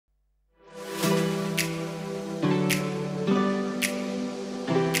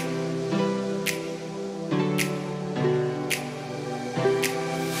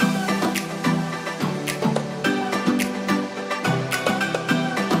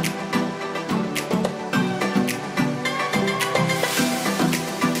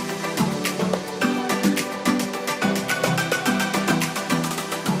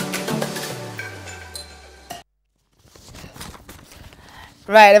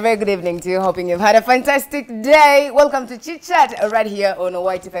Right, a very good evening to you. Hoping you've had a fantastic day. Welcome to Chit Chat right here on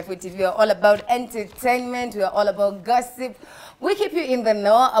Y254 TV. We are all about entertainment. We are all about gossip. We keep you in the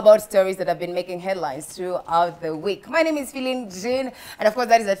know about stories that have been making headlines throughout the week. My name is Feeling Jean, and of course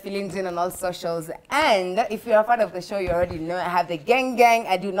that is at Feeling Jean on all socials. And if you're a fan of the show, you already know I have the gang.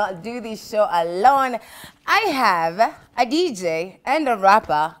 I do not do this show alone. I have a DJ and a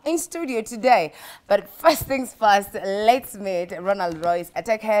rapper in studio today. But first things first, let's meet Ronald Royce, a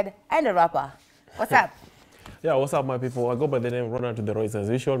tech head and a rapper. What's up? Yeah, what's up, my people? I go by the name Ronald to the Royce as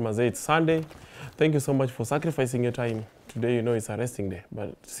usual. Mazay, it's Sunday. Thank you so much for sacrificing your time. Today, you know, it's a resting day,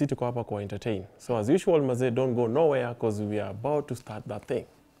 but sit to hapa kwa entertain. So as usual, Mazay, don't go nowhere because we are about to start that thing.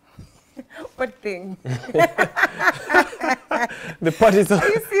 What thing? The party. Are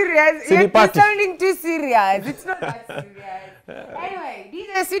you serious? You're sounding too serious. It's not that serious. Anyway,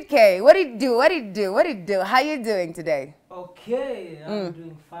 DJ Sweet K, what it do? How you doing today? Okay, I'm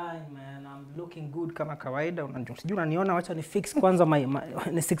doing fine, man. I'm looking good kama kawaida. Sijui unaniona, wacha ni fix kwanza my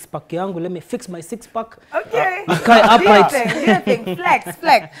six pack yangu. Let me fix my six pack. Okay. Flex.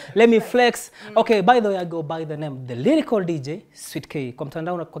 Let me flex. Okay, by the way, I go by the name the lyrical DJ Sweet K. Kwa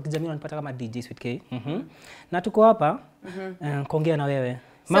mtandao na kwa kijamii unanipata kama DJ Sweet K. Na tuko hapa kuongea na wewe.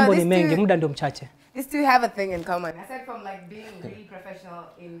 Mambo ni mengi, muda ndio mchache. These two have a thing in common. Aside from like being really professional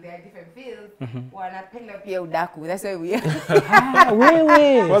in their different fields, wanapenda pia udaku. That's why we are.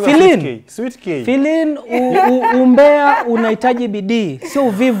 Wewe. Feeling. Sweet K. Feeling umbea unahitaji bidii, sio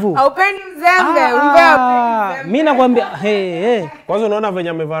uvivu. Haupendi uzembe, umbea. Mimi nakwambia, hey. Kwanza unaona venye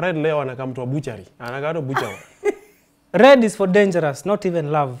amevaa red leo anakaa mtu wa butchery. Anakaa ndo butcher. Red is for dangerous, not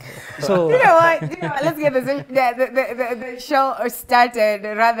even love. So you know what? Let's get the show started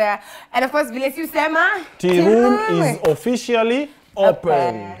rather. And of course, Vile Sema, Tea room is officially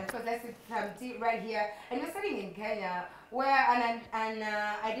open. Of course, let's sit some tea right here. And we're sitting in Kenya, where an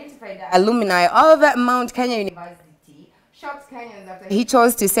identified alumni of Mount Kenya University shocked Kenyans after he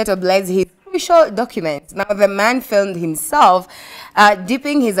chose to set ablaze his crucial documents. Now, the man filmed himself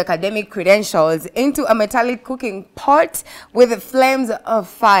dipping his academic credentials into a metallic cooking pot with flames of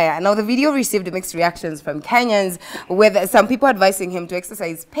fire. Now, the video received mixed reactions from Kenyans, with some people advising him to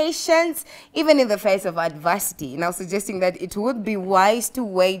exercise patience even in the face of adversity, now suggesting that it would be wise to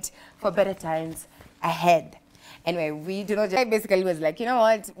wait for better times ahead. Anyway, we do not. I basically was like, you know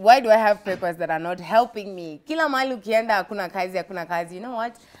what? Why do I have papers that are not helping me? Kila mahali ukienda hakuna kazi. You know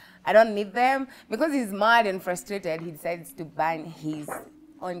what? I don't need them. Because he's mad and frustrated, he decides to ban his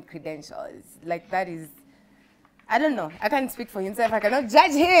own credentials. Like, that is, I don't know. I can't speak for himself. I cannot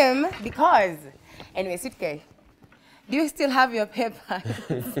judge him because. Anyway, Sweet K, do you still have your papers?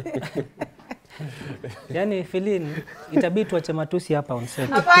 Yani Feeling, itabidi tuache matusi hapa on set.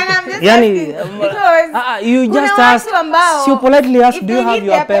 Hapana, I'm just yani, because you just ask, you politely ask, do you have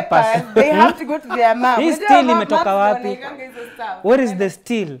your papers? They have to go to their mom. Hii still imetoka wapi? Where is the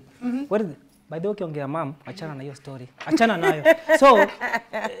still? By the way, ukiongea mom, achana na hiyo story. Achana nayo. So,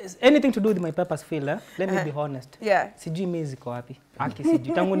 anything to do with my papers, Phil, let me be honest. Yeah. Sijui mimi ziko wapi. Haki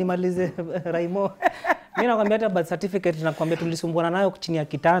sijui. Tangu nimalize Raimo. Mimi nakwambia hata birth certificate nakwambia tulisumbuana nayo chini ya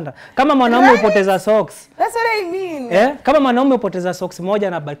kitanda. Kama mwanaume upoteza socks. That's what I mean. Kama mwanaume upoteza socks moja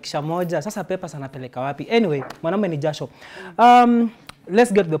na bakisha moja, sasa papers anapeleka wapi? Anyway, mwanaume ni jasho.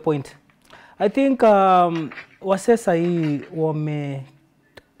 Let's get to the point. I think wasesa hii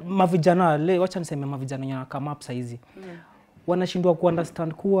mavijana wacha niseme mavijana yana come up saizi. Wanashindwa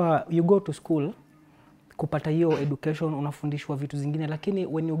understand kuwa you go to school kupata hiyo education, unafundishwa vitu zingine, lakini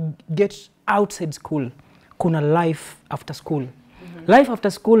when you get outside school kuna life after school. Life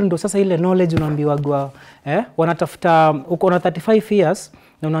after school ndo sasa ile knowledge unaambiwa wanatafuta uko na 35 years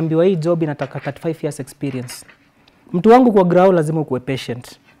na unaambiwa hii job inataka 35 years experience. Mtu wangu kwa ground lazima ukuwe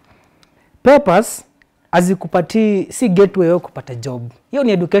patient. Papers azikupati si gateway wewe kupata job. Hiyo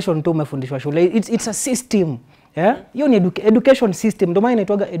ni education tu umefundishwa shule. It's a system. Hiyo ni education system. Ndio maana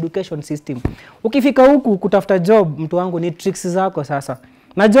inaitwa education system. Ukifika huku kutafuta job, mtu wangu, ni tricks zako sasa.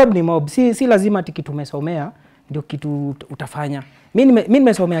 Na job ni mob. Si lazima ati kitu umesomea ndio kitu utafanya. Mimi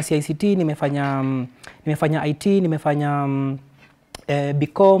nimesomea CICT, nimefanya IT, nimefanya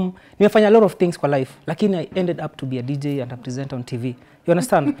BCom, nimefanya a lot of things kwa life, lakini I ended up to be a DJ and a presenter on TV. You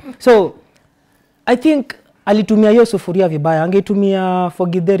understand? So I think alitumia hiyo sufuria vibaya, angeitumia for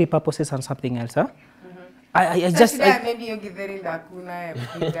githeri purposes and something else, I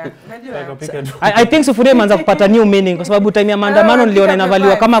think sufuria imeanza kupata new meaning kwa sababu time ya maandamano niliona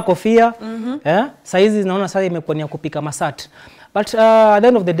inavaliwa kama kofia. Saizi naona sasa imekuwa ni kupika masat. But at the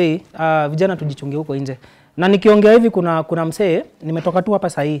end of the day, vijana tujichunge huko nje. Na nikiongea hivi kuna msee nimetoka tu hapa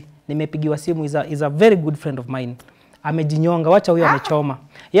sasa hii, nimepigiwa simu, is a very good friend of mine. amejinyonga, wacha huyo amechoma.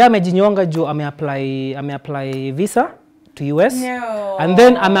 Yeye amejinyonga juu ameapply visa to US. No. And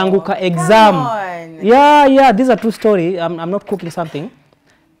then ameanguka exam. Yeah, these are true story. I'm not cooking something.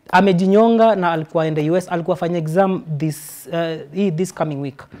 Amejinyonga na alikuwa in the US, alikuwa fanya exam this coming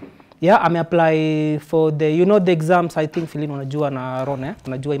week. Yeah, ameapply for the the exams, I think Philin unajua na Ron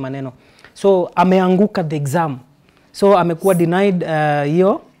unajua hii maneno. So ameanguka the exam. So amekuwa denied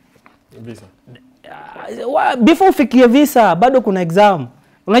hiyo visa. Before ufikie visa bado kuna exam.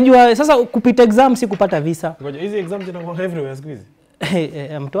 Unajua sasa kupita exam si kupata visa. Ngoja hizi exams zinakuwa everywhere siku hizi.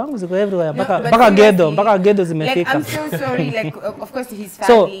 Mtu wangu ziko everywhere mpaka gedo zimefika. Like, I'm so sorry, like of course his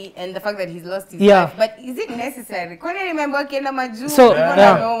family and the fact that he's lost his life, but is it necessary? Kwani remember akienda majuu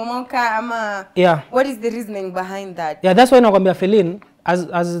moka ama what is the reasoning behind that? Yeah, that's why nakwambia Felin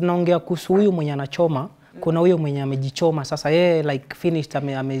as naongea kuhusu huyu mwenye anachoma, kuna huyo mwenye amejichoma sasa yeye like finished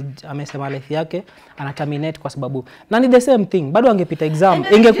amesema life yake ana terminate kwa sababu na ni the same thing bado angepita exam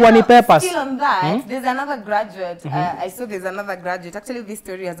ingekuwa ni papers. Still on that, there's another graduate. I saw there's another graduate. Actually this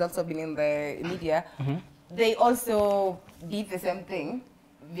story has also been in the media. They also did the same thing.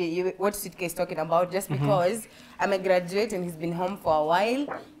 What Suitcase is talking about, just because I'm a graduate and he's been home for a while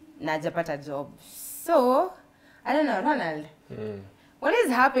na hajapata job. So I don't know, Ronald. What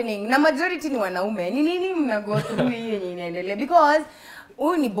is happening? Na majority ni wanaume. Ni nini mna go through hii yenye inaendelea? Because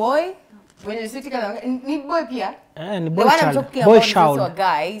huyu ni boy, when you sit ni boy pia. Ni boy child. Boy child. So a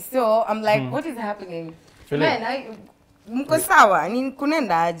guy. So I'm like, what is happening? Man, mko sawa? Ni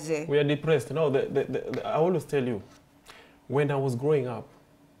kunenda aje? We are depressed. No, I always tell you, when I was growing up,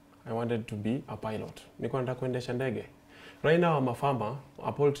 I wanted to be a pilot. Nilikuwa nataka kuendesha ndege. Right now I'm a farmer,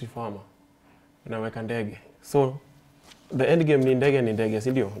 a poultry farmer. Naweka ndege. So the end game ni ndege,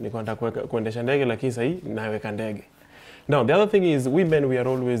 si ndio? Niko nataka kuendesha ndege lakini sasa hii naweka ndege. Now the other thing is women, we are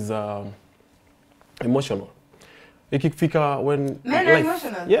always emotional. Ikifika when men are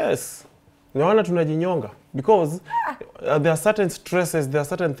emotional. Yes. Naona tunajinyonga because there are certain stresses, there are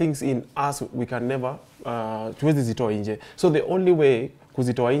certain things in us we can never tuwezi zitoa nje. So the only way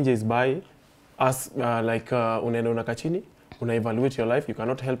kuzitoa nje is by us like unaenda unakaa chini, una evaluate your life. You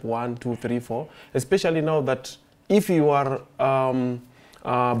cannot help 1 2 3 4, especially now that if you are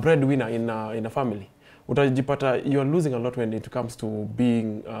breadwinner in a family, utajipata you are losing a lot when it comes to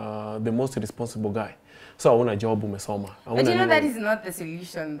being the most responsible guy. So una job umesoma. But you know that is not the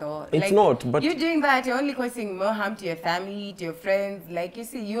solution though. It's like, not, but you doing that, you're only causing more harm to your family, to your friends. Like you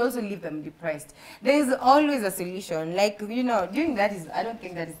see, you also leave them depressed. There is always a solution. Like, doing that is, I don't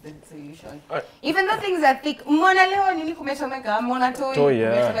think that is the solution. Even though things are thick, mona leo nini kumeshomeka, mona toi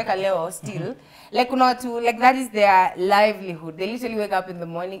kumeshomeka leo still. Like like that is their livelihood. They literally wake up in the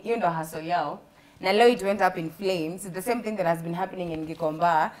morning, you know, hustle yao. Na leo it went up in flames. It's the same thing that has been happening in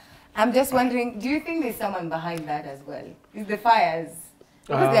Gikomba. I'm just wondering, do you think there's someone behind that as well? Is the fires?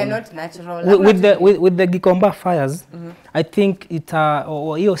 Because they are not natural. With the Gikomba fires, I think it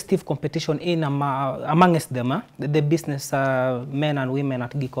or stiff competition in amongst them, the business men and women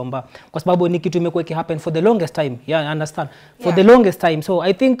at Gikomba. Kwa sababu ni kitu imekuwa happen for the longest time. Yeah, I understand. For the longest time. So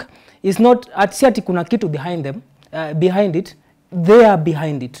I think it's not ati kuna kitu behind them, behind it. They are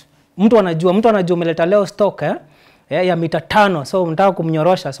behind it. Mtu anajua umeleta leo stock ya mita 5, so mtaka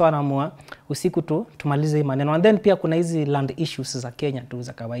kumnyorosha, so anaamua usiku tu tumalize hii maneno. And then pia kuna hizi land issues za Kenya tu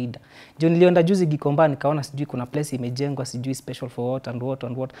za kawaida. Ndio nilienda juzi Gikomba nikaona sijui kuna place imejengwa sijui special for what and what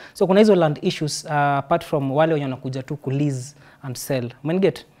and what. So kuna hizo land issues apart from wale wenye wanakuja tu ku lease and sell.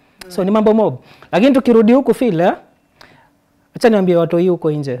 Get? So ni mambo mob. Lakini tukirudi huku feel acha niambie watu hii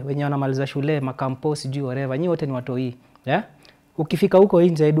huko nje wenye wanamaliza shule, makampo sijui whatever. Nyinyi wote ni watu hii. Ukifika huko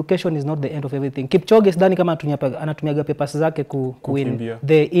nje, education is not the end of everything. Kipchoge sidhani kama anatumiaga papers zake win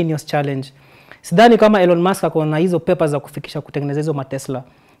the Ineos challenge. Sidhani kama Elon Musk ako na hizo papers za kufikisha kutengeneza hizo Tesla.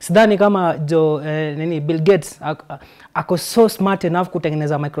 Sidhani kama Bill Gates ako so smart enough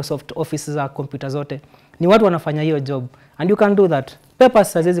kutengeneza Microsoft Office za computer zote. Ni watu wanafanya hiyo job and you can do that.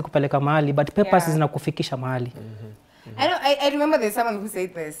 Papers haziwezi kupeleka mahali, but papers zinakufikisha mahali. I remember there's someone who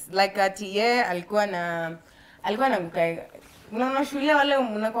said this, like alikuwa na unaona shule wale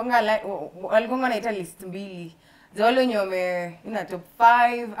walikuwa wanaita list mbili za wale wenye top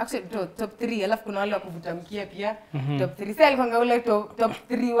 5, actually top 3, alafu kuna wale wakuvuta mkia pia top 3. Sasa alikuwa ule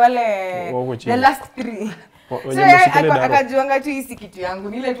top 3 wale the last 3. So akajuanga tu hii kitu yangu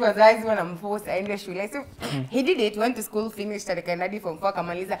nile tu wazazi wanamforce aende shule. So he did it, went to school, finished at Kennedy from 4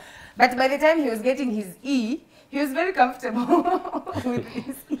 kamaliza. But by the time he was getting his E, he was very comfortable with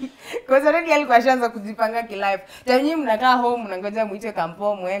his E. Because already alikuwa shanza kujipanga ki-life. Tanyi mnakaa home, mnangoja muite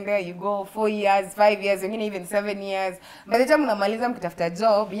kampo, muende, you go 4 years, 5 years, wengine even 7 years. By the time mnamaliza mkitafuta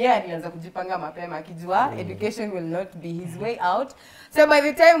job, anaanza kujipanga mapema akijua education will not be his way out. So by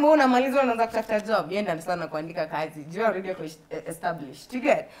the time unamaliza unaanza kutafuta job, ndio sana kuandika kazi. You already established. You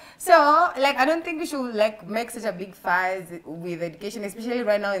get? So, like, I don't think we should like make such a big fuss with education, especially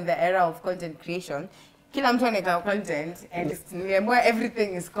right now in the era of content creation. Kila mtu anaweka content and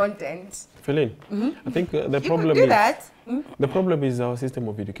everything is content. Feline, I think the problem is our system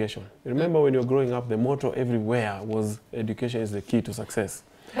of education. Remember when you're growing up, the motto everywhere was education is the key to success.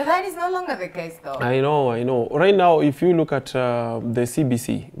 But that is no longer the case, though. I know. Right now, if you look at the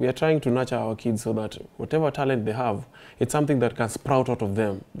CBC, we are trying to nurture our kids so that whatever talent they have, it's something that can sprout out of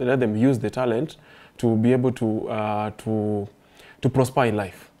them. They let them use the talent to be able to prosper in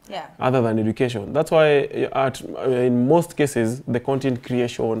life. Yeah. Other than education. That's why in most cases, the content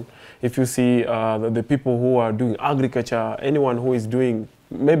creation, if you see the people who are doing agriculture, anyone who is doing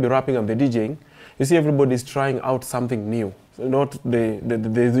maybe rapping and the DJing, you see everybody's trying out something new. So not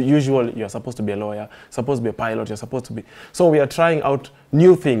the usual, you're supposed to be a lawyer, supposed to be a pilot, you're supposed to be. So we are trying out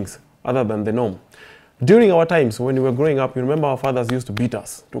new things other than the norm. During our times, when we were growing up, you remember our fathers used to beat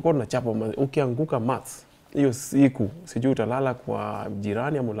us. Tulikuwa tunachapa ukianguka maths. Hiyo siku sijui utalala kwa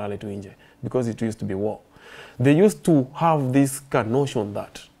jirani ama ulale tu nje, because it used to be war. They used to have this notion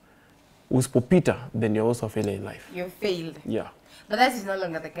that usipopita, then you're also failing in life. You failed. Yeah. But that is no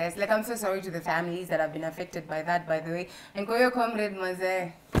longer the case. Like, I'm so sorry to the families that have been affected by that, by the way. And kwa hiyo comrade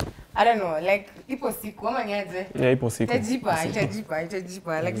maze, I don't know, like, ipo siku, ama nyaze? Yeah, ipo siku.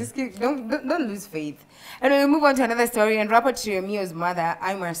 Itajipa. Like, just keep, don't lose faith. And we move on to another story, and rapper Chiomio's mother,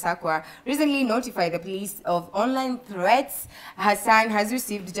 Aimar Sakwa, recently notified the police of online threats her son has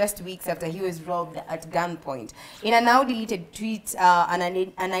received just weeks after he was robbed at gunpoint. In a now deleted tweet, an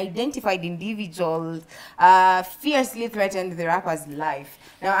unidentified individual fiercely threatened the rapper's life.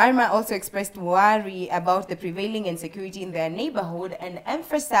 Now, Aimar also expressed worry about the prevailing insecurity in their neighborhood and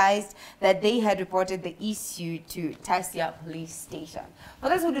emphasized that they had reported the issue to Tasia police station. For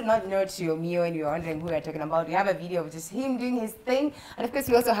those who do not know Chiomio and you're wondering who we're talking about, we have a video of just him doing his thing. And of course,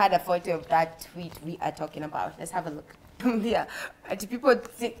 we also had a photo of that tweet we are talking about. Let's have a look. Yeah, people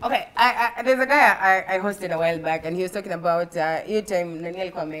think, okay, there's a guy I hosted a while back, and he was talking about your time nani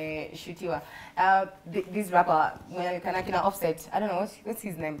alikuwa ameshutiwa. This rapper, Kanakina Offset, I don't know, what's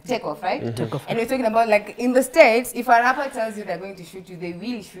his name? Takeoff, right? Takeoff. And we're talking about, like, in the States, if a rapper tells you they're going to shoot you, they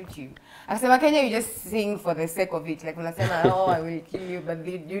will shoot you. After Kenya, you just sing for the sake of it. Like, when I say, oh, I will kill you, but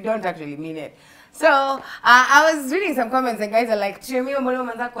you don't actually mean it. So, I was reading some comments, and guys are like, Chiomio mbona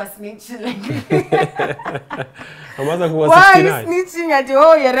umeanza kwa snitch? Why are you snitching at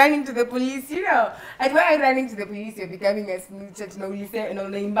all? You're running to the police, you know? And why are you running to the police? You're becoming a snitch.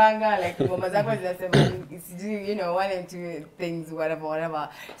 Unaimbanga, like, you know, 1 and 2 things, whatever.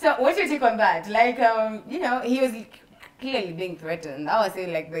 So, what's your take on that? Like, you know, he was clearly being threatened. I was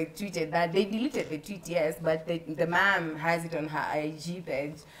saying, like, they tweeted that. They deleted the tweet, yes, but the mom has it on her IG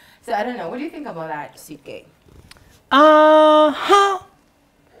page. So, I don't know. What do you think about that, CK?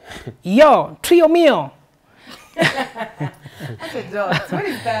 Yo, trio mio. That's a joke. What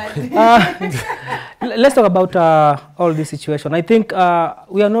is that? Let's talk about all this situation. I think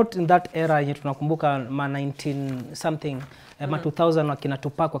we are not in that era yenye tunakumbuka ma 19 something ma 2000 wakina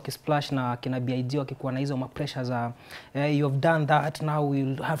Tupac wakisplash na kina BIG wakikuwa na hizo ma pressure za you have done that, now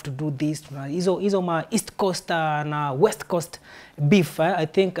we'll have to do this. Hizo ma East Coast na West Coast beef. I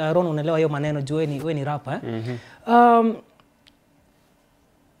think Ron unaelewa hiyo maneno juu wewe ni rapper.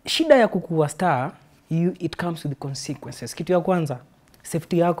 Shida ya kukuwa star, it comes with the consequences. Kitu ya kwanza,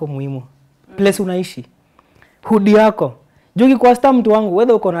 safety yako muhimu. Place unaishi. Hood yako. Jogi kwa star mtu wangu,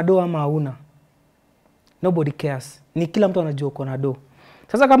 whether uko na do ama hauna, nobody cares. Ni kila mtu anajua uko na do.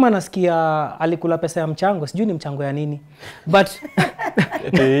 Sasa kama nasikia alikula pesa ya mchango, sijui ni mchango ya nini. But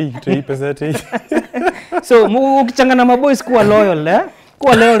pesa tei. So, ukichanga na maboys kuwa loyal,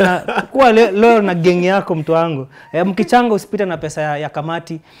 kuwa loyal na gang yako mtu wangu. Mkichanga usipite na pesa ya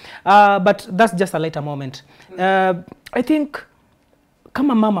kamati. But that's just a later moment. I think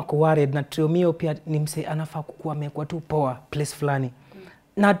kama mama ko worried na Chiomio pia ni mse anafaa kukuwa amekuwa tu poa place fulani.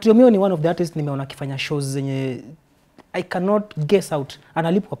 Na Chiomio ni one of the artists nimeona akifanya shows zenye I cannot guess out.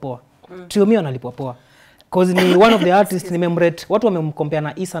 Analipwa poa. Chiomio analipwa poa. Cause ni one of the artists nimemrate. Watu wamemcompare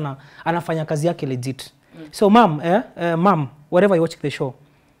na Isa na anafanya kazi yake legit. So mom, mom, wherever you watch the show,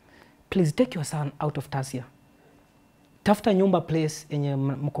 please take your son out of Tasia. Tafuta nyumba place yenye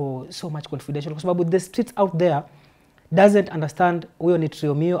mko so much confidential kwa sababu the streets out there doesn't understand huyo ni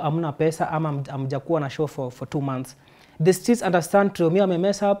Chiomio, amna pesa ama amjakuwa na show for 2 months. the streets understand Triomio ame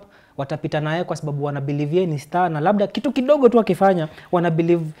mess up, watapita naye kwa sababu wana believe yeye ni star, na labda kitu kidogo tu akifanya wana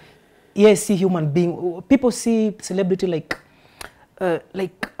believe yes, see human being. People see celebrity like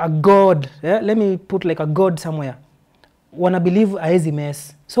a god. Yeah? Let me put like a god somewhere. Wana believe haezi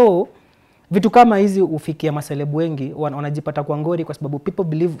mess. So vitu kama hizi ufikia maselebu wengi wanajipata kwa ngori kwa sababu people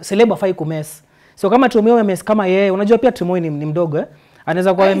believe celeb hafai ku mess. So kama Triomio ame kama yeye, unajua pia Triomio ni mdogo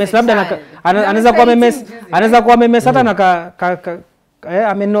anaweza kuwa mess labda anaweza kuwa mess hata na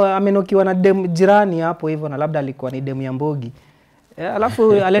amenokiwa na dem jirani hapo hivyo, na labda alikuwa ni demu ya mbogi.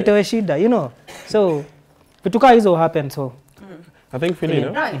 Alafu aletewe shida, you know. So vitu kama hizo happen. So I think Philly,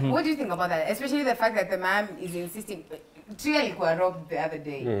 no? What do you think about that? Especially the fact that the man is insisting. Trially got robbed the other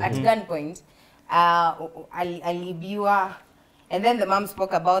day at gunpoint. Alibiwa, and then the mom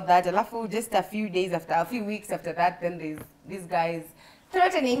spoke about that. Alafu just a few weeks after that, then there's these guys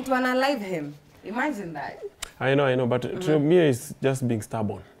threatening to unalive him. Imagine that. I know, but Triomio is just being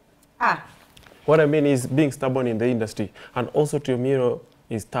stubborn. What I mean is being stubborn in the industry, and also Triomio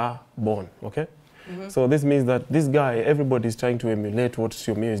is star-born, okay? So this means that this guy, everybody is trying to emulate what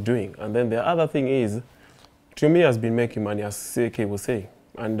Triomio is doing. And then the other thing is, Triomio has been making money, as CK was saying,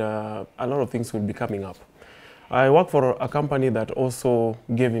 and a lot of things will be coming up. I work for a company that also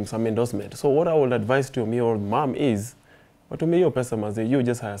gave him some endorsement. So what I would advise Triomio or mom is, Triomio pesa maze, you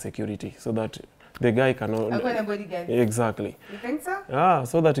just hire security so that the guy cannot... Exactly. You think so?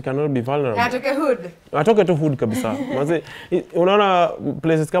 So that he cannot be vulnerable. Atoke hood. Atoke to hood kabisa. Maze, unaona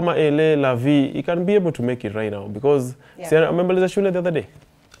places kama LA, La Vie, he can be able to make it right now because I remember the shule the other day.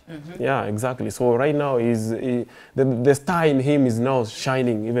 Yeah, exactly. So right now the star in him is now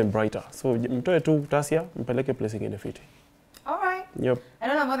shining even brighter. So mtoe tu Tasia, mpeleke place ingine fiti. All right. Yep. I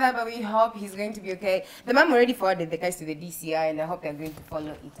don't know about that, but we hope he's going to be okay. The mom already forwarded the guys to the DCI, and I hope they're going to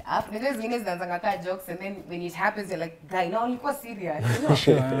follow it up. There's jokes, and then when it happens, you're like, guy, no, you're serious. You know?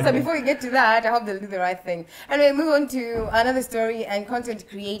 So before we get to that, I hope they'll do the right thing. And we move on to another story, and content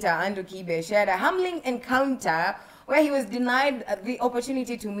creator Andrew Kibe shared a humbling encounter where he was denied the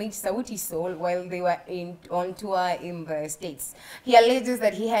opportunity to meet Sauti Sol while they were on tour in the States. He alleges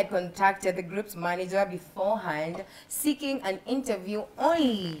that he had contacted the group's manager beforehand, seeking an interview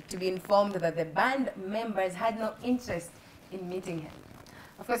only to be informed that the band members had no interest in meeting him.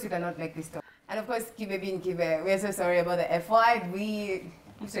 Of course, we cannot make this story. And of course, Kibe being Kibe, we're so sorry about the F word. We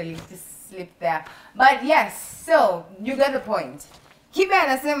literally just slipped there. But yes, so you get the point. Kibe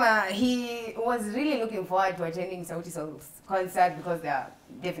anasema he was really looking forward to attending Sauti Sol's concert because they are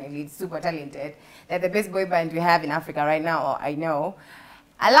definitely super talented. They're the best boy band we have in Africa right now, or I know.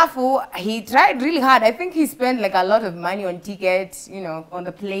 Alafu, he tried really hard. I think he spent like a lot of money on tickets, you know, on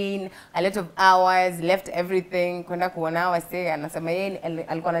the plane, a lot of hours, left everything. Kwenda kuona wase, anasema yeye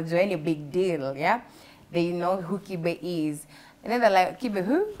alikuwa anajua ni big deal, yeah? They know who Kibe is. And then they're like, Kibe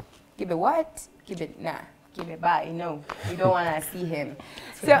who? Kibe what? Kibe, nah. Kibe bye, no, you don't want to see him.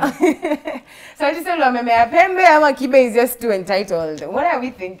 So I just said, Pembe ama Kibe is just too entitled. What are we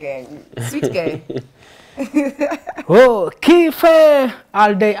thinking? Sweet guy. Kife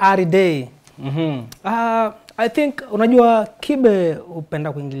all day, every day. I think, unajua Kibe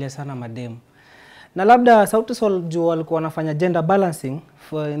upenda kuingilia sana mademu. Na labda Sauti Sol juu walikuwa wanafanya gender balancing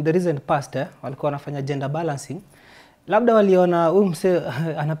in the recent past, walikuwa wanafanya gender balancing. Labda waliona huyu mse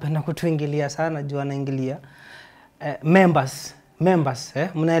anapenda kutuingilia sana juu anaingilia members,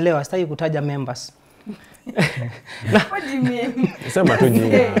 mnaelewa, sitaki kutaja members. What do you mean? Sema tu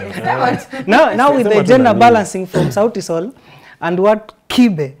jina. Now with the gender balancing from Sauti Sol and what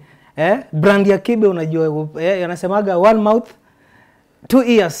Kibe, brand ya Kibe unajua yanasemaga one mouth, two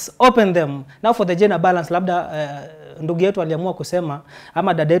ears, open them. Now for the gender balance, labda ndugu yetu aliamua kusema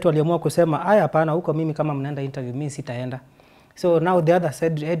ama dada yetu aliamua kusema haya hapana, huko mimi kama mnaenda interview mimi sitaenda. So now the other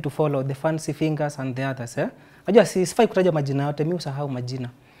said had to follow the fancy fingers and the others. Unajua sifai kutaja majina yote, mimi usahau majina.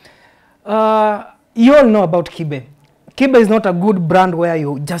 You all know about Kibe. Kibe is not a good brand where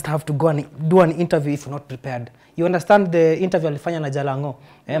you just have to go and do an interview if you're not prepared. You understand the interview alifanya na Jalango.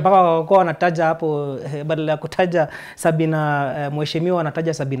 Mpaka kwa wanataja hapo badala ya kutaja Sabina mheshimiwa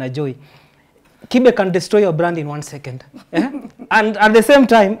wanataja Sabina Joy. Kibe can destroy your brand in 1 second. And at the same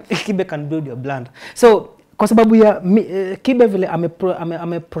time, Kibe can build your brand. So, kwa sababu ya Kibe vile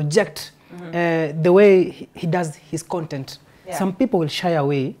ame project the way he does his content. Yeah. Some people will shy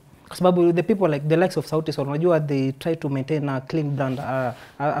away. Kwa sababu the people like the likes of Sauti Sol, unajua they try to maintain a clean brand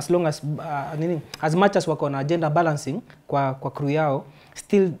as long as as much as wako na gender balancing kwa crew yao.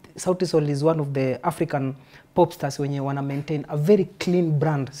 Still, Sauti Sol is one of the African pop stars wenye wana maintain a very clean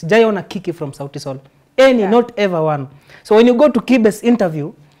brand. Sijaiona kiki from Sauti Sol. Not ever one. So when you go to Kibe's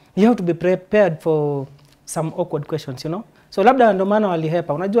interview, you have to be prepared for some awkward questions, you know. So labda ndo maana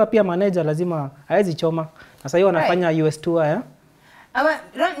walihepa. Unajua pia manager lazima hawezi choma. Sasa hiyo wanafanya US tour, yeah.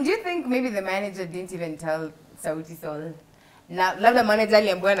 Do you think maybe the manager didn't even tell Sauti Sol? Labda manager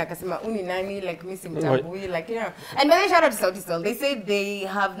aliambiwa na akasema uni nani, like mimi simtambui, like, you know. And when they shout out to Sauti Sol, they said they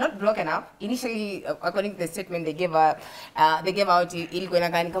have not broken up. Initially, according to the statement they gave out, ilikuwa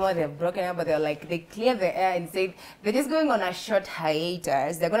inakani kama they have broken up, but they were like, they cleared the air and said they're just going on a short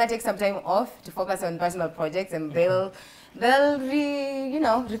hiatus. They're going to take some time off to focus on personal projects, and they'll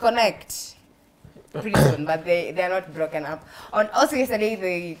reconnect pretty soon. But they're not broken up. And also yesterday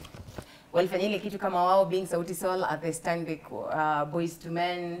they walifanya ile kitu kama wao being Sauti Sol at the Stanbic Boys to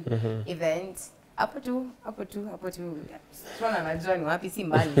Men event. Hapo tu. Ron anajua ni wapi, si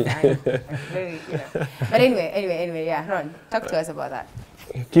mbali sana. But anyway, yeah, Ron, talk to us about that.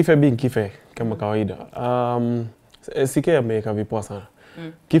 Kife being Kife kama kawaida. CK ameweka vipoa sana.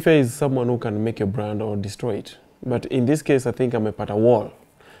 Kife is someone who can make a brand or destroy it. But in this case, I think amepata wall.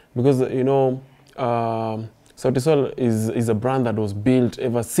 Because, you know, Sauti Sol is a brand that was built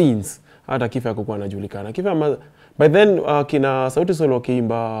ever since hata Kife hakukuwa anajulikana. Kife by then kina Sauti Sol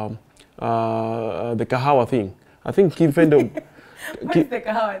wakiimba the kahawa thing. I think Kife ndo What's the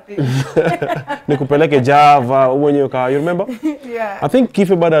kahawa thing? Nikupeleke Java mwenyewe kahawa, you remember? Yeah. I think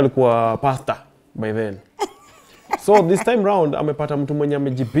Kife bado alikuwa pastor by then. So this time round amepata mtu mwenye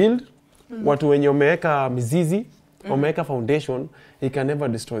amejibuild, watu wenye wameweka mizizi, wameweka foundation. He can never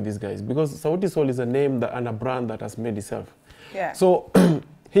destroy these guys because Sauti Sol is a name and a brand that has made itself. Yeah. So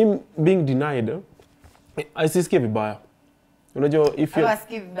him being denied, asisikie vibaya. Unajua if you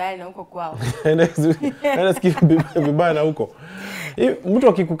asikie vibaya na huko kwao. Anasikia vibaya na huko. Mtu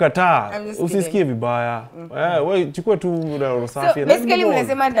akikukataa usisikie vibaya. Wewe chukua tu roho safi. So basically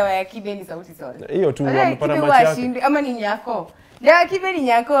mnasema dawa ya kibe ni Sauti Sol. Hiyo tu amepata macho yake. Ama ni nyako. Dawa kibe ni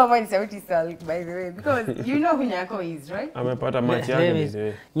nyako ama ni Sauti Sol, by the way, because you know who nyako is, right? Amepata macho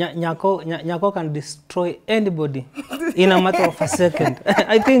yake. Nyako can destroy anybody in a matter of a second.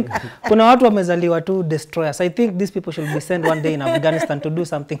 I think kuna watu wamezaliwa tu destroyers. I think these people should be sent one day in Afghanistan to do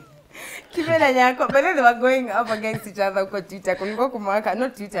something. Kibe na nyako, but then they were going up against each other kwa Twitter. Kulikuwa kumewaka,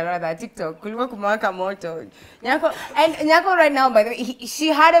 not Twitter rather, TikTok. Kulikuwa kumewaka moto. Nyako right now, by the way,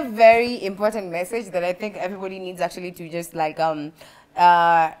 she had a very important message that I think everybody needs actually to just like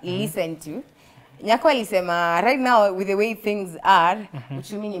listen to. Nyako alisema right now with the way things are,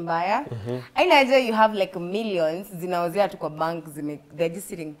 uchumi ni mbaya. Aina aja you have like millions zinaozea tu kwa bank, they're just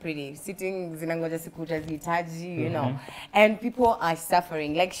sitting zinangoja siku utazihitaji, you know. And people are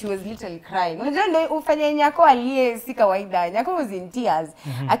suffering. Like she was literally crying. Unajua ndio ufanye Nyako aliye si kawaida. Nyako was in tears.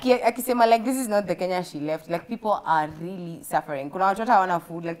 Akisema like this is not the Kenya she left. Like people are really suffering. Kuna watoto hawana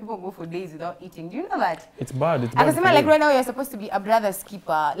food. Like people go for days without eating. Do you know that? It's bad. Akasema like right now you're supposed to be a brother's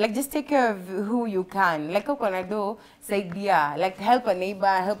keeper. Like just take care of who you can. Like uko na do saidia. Like help a neighbor,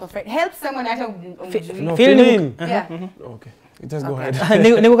 help a friend, help someone hata feeling. Yeah. Okay. Just go ahead.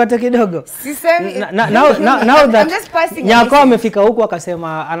 Nikukata kidogo. Sisemi now that I'm just passing. Nyako amefika huko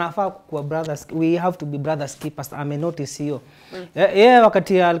akasema anafaa kuwa brothers, we have to be brothers keepers. I notice hiyo. Yeye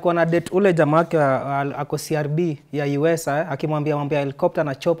wakati alikuwa na date ule jamaa wake ako CRB ya US akimwambia helicopter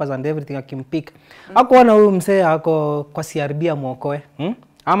na choppers and everything akimpick. Hakuona huyu msee ako kwa CRB amuokoe.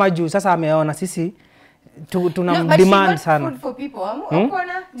 Ama juu sasa ameona sisi tuna demand sana. Food for people.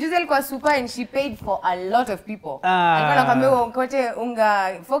 Unaona? Juzi alikuwa super and she paid for a lot of people. Alikuwa anakuambia ukote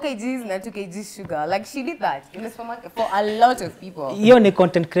unga 4 kg na 2 kg sugar. Like she did that in the supermarket for a lot of people. Hiyo ni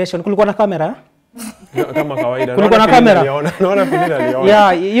content creation. Kulikuwa na kamera? Kama kawaida. Kulikuwa na kamera. Naona Philina aliona.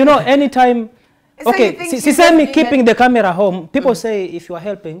 Yeah, you know anytime. So okay, sisemi keeping the camera home. People say if you are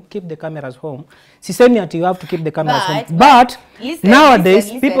helping, keep the cameras home. Sisemi that you have to keep the cameras home. But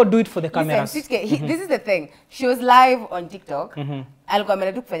nowadays, people do it for the cameras. This is the thing. She was live on TikTok. Alikuwa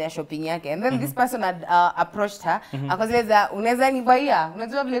ameenda kufanya shopping yake. And then this person had approached her. Akasema unaweza nibaia.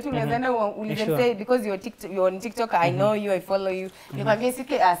 Unajua vile tu unaweza enda say because you're on TikTok, I know you, I follow you. Nikwambia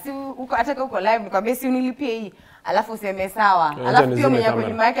si uko hata uko live, nikwambia si unilipie hii. Alafu useme sawa. Alafu pia mwenye kwa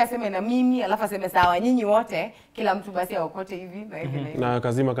nyuma yake aseme na mimi, alafu aseme sawa. Nyinyi wote kila mtu basi aokote hivi na hivi na hivi. Na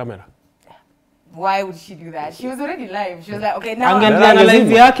kazima kamera. Why would she do that? She was already live. She was like, okay, now angeambia na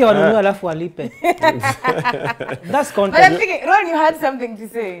live yake wanunue alafu walipe. That's content. But I'm thinking, Ron, you had something to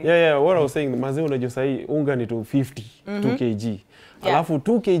say. Yeah, what I was saying, mazee unajua sahi unga ni 250, 2 kg. Alafu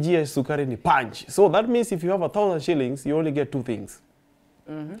 2 kg ya sukari ni punch. So that means if you have 1,000 shillings, you only get 2 things.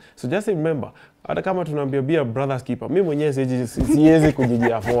 So just remember, hata kama tunaambia be a brother's keeper, mimi mwenyewe siwezi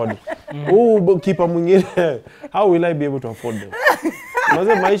kujiji afford. Keeper mwingine, how will I be able to afford them?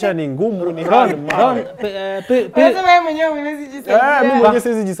 Maze maisha ni ngumu, ni hard. Unasema wewe mwenyewe huwezi jisaidia. Mimi mwenyewe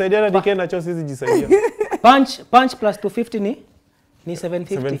siwezi jisaidia na nikienda choo siwezi jisaidia. punch plus 250 ni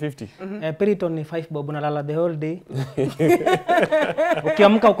 750. 750. Periton ni 5 bob, unalala the whole day.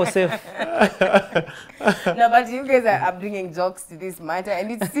 Ukiamka uko safe. No, but you guys are bringing jokes to this matter,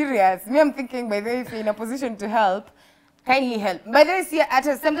 and it's serious. Me, I'm thinking, by the way, if you're in a position to help, kindly help. By the way, see,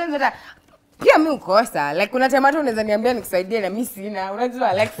 sometimes pia mi ukosa, like kuna time hata unaweza niambia nikusaidie na mimi sina,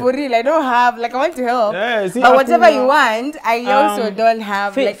 unajua, like for real, I don't have, like I want to help, but whatever you want, I also don't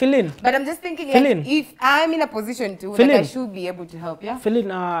have, like, but I'm just thinking, like, if I'm in a position to, like, I should be able to help, yeah?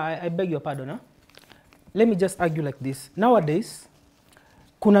 Philin, I beg your pardon, huh? Let me just argue like this. Nowadays,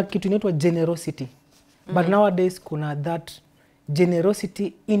 kuna kitu inaitwa generosity, but nowadays kuna that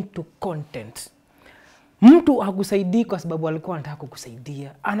generosity into content. Mtu hakusaidii kwa sababu alikuwa anataka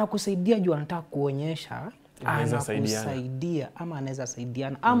kukusaidia. Anakusaidia juu anataka kuonyesha anakusaidia ama anaweza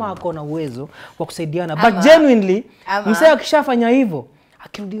saidiana ama ako na uwezo wa kusaidiana. But genuinely, msee akishafanya hivyo,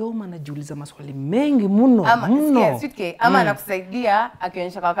 akirudi home anajiuliza maswali mengi mno. Ama anakusaidia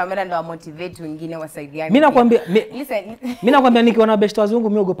akionyesha kwa kamera ndio motivate wengine wasaidiane. Mimi nakwambia nikiona best wazungu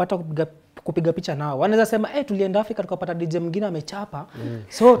mimi ogopata kupiga picha nao. Wanaweza sema tulienda Afrika tukapata DJ mwingine amechapa.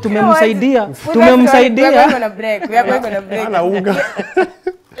 So tumemsaidia. We are going on a break. Anaunga.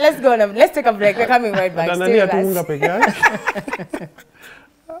 Let's take a break. We're coming right back. Nani atuunga peke yake?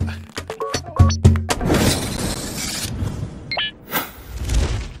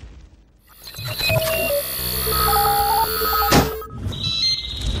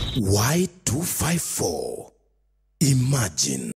 Y254. Imagine.